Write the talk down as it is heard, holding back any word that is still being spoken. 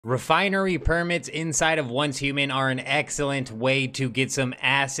Refinery permits inside of Once Human are an excellent way to get some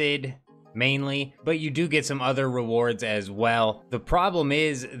acid, mainly, but you do get some other rewards as well. The problem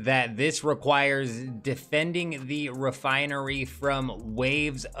is that this requires defending the refinery from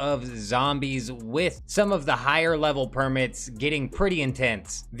waves of zombies, with some of the higher level permits getting pretty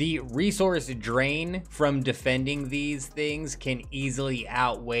intense. The resource drain from defending these things can easily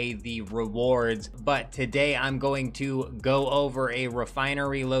outweigh the rewards, but today I'm going to go over a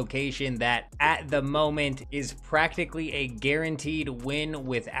refinery location that at the moment is practically a guaranteed win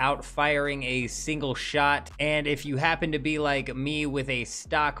without firing a single shot. And if you happen to be like me with a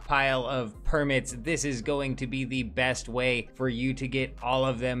stockpile of permits, this is going to be the best way for you to get all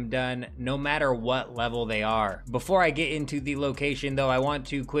of them done, no matter what level they are. Before I get into the location though, I want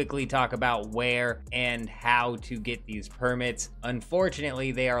to quickly talk about where and how to get these permits.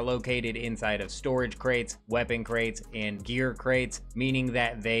 Unfortunately, they are located inside of storage crates, weapon crates, and gear crates, meaning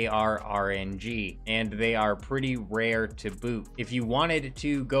that they are RNG, and they are pretty rare to boot. If you wanted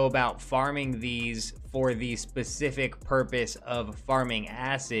to go about farming these for the specific purpose of farming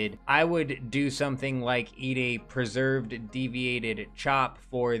acid, I would do something like eat a preserved deviated chop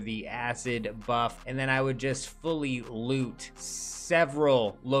for the acid buff, and then I would just fully loot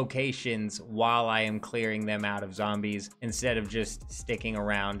several locations while I am clearing them out of zombies instead of just sticking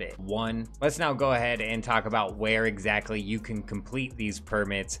around at one. Let's now go ahead and talk about where exactly you can complete these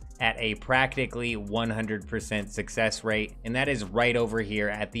permits at a practically 100% success rate, and that is right over here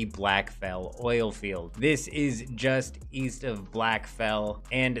at the Blackfell oil field. This is just east of Blackfell,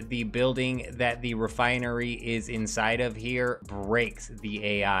 and the building that the refinery is inside of here breaks the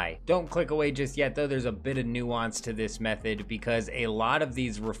AI. Don't click away just yet though, there's a bit of nuance to this method because a lot of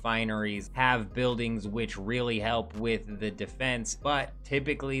these refineries have buildings which really help with the defense, but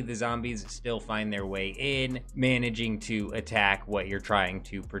typically the zombies still find their way in, managing to attack what you're trying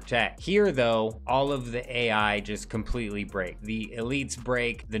to protect. Here though, all of the AI just completely break. The elites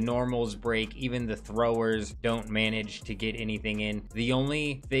break, the normals break, even the throwers don't manage to get anything in. The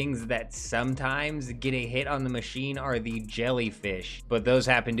only things that sometimes get a hit on the machine are the jellyfish, but those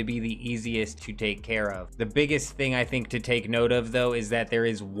happen to be the easiest to take care of. The biggest thing I think to take note of though is that there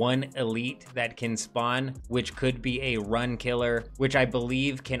is one elite that can spawn, which could be a run killer, which I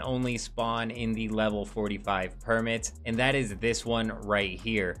believe can only spawn in the level 45 permits, and that is this one right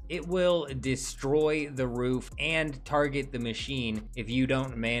here. It will destroy the roof and target the machine if you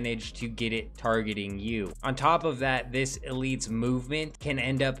don't manage to get it targeting you. On top of that, this elite's movement can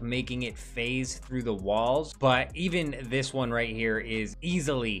end up making it phase through the walls, but even this one right here is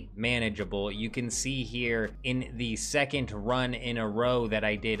easily manageable. You can see here in the second run in a row that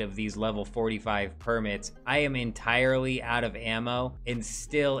I did of these level 45 permits, I am entirely out of ammo and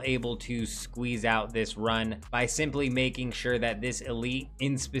still able to squeeze out this run by simply making sure that this elite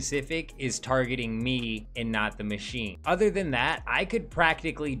in specific is targeting me and not the machine. Other than that, I could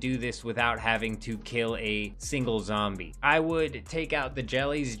practically do this without having to kill a single zombie. I would take out the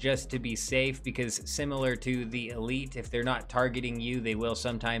jellies just to be safe because similar to the elite, if they're not targeting you, they will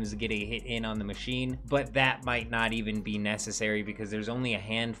sometimes get a hit in on the machine, but that might not even be necessary because there's only a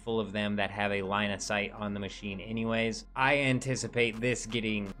handful of them that have a line of sight on the machine anyways. I anticipate this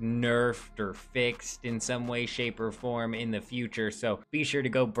getting nerfed or fixed in some way, shape, or form in the future, so be sure to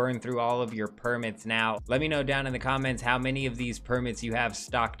go burn through all of your permits now. Let me know down in the comments how many of these permits you have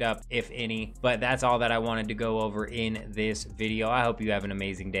stocked up, if any, but that's all that I wanted to go over in this video. I hope you have an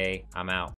amazing day. I'm out.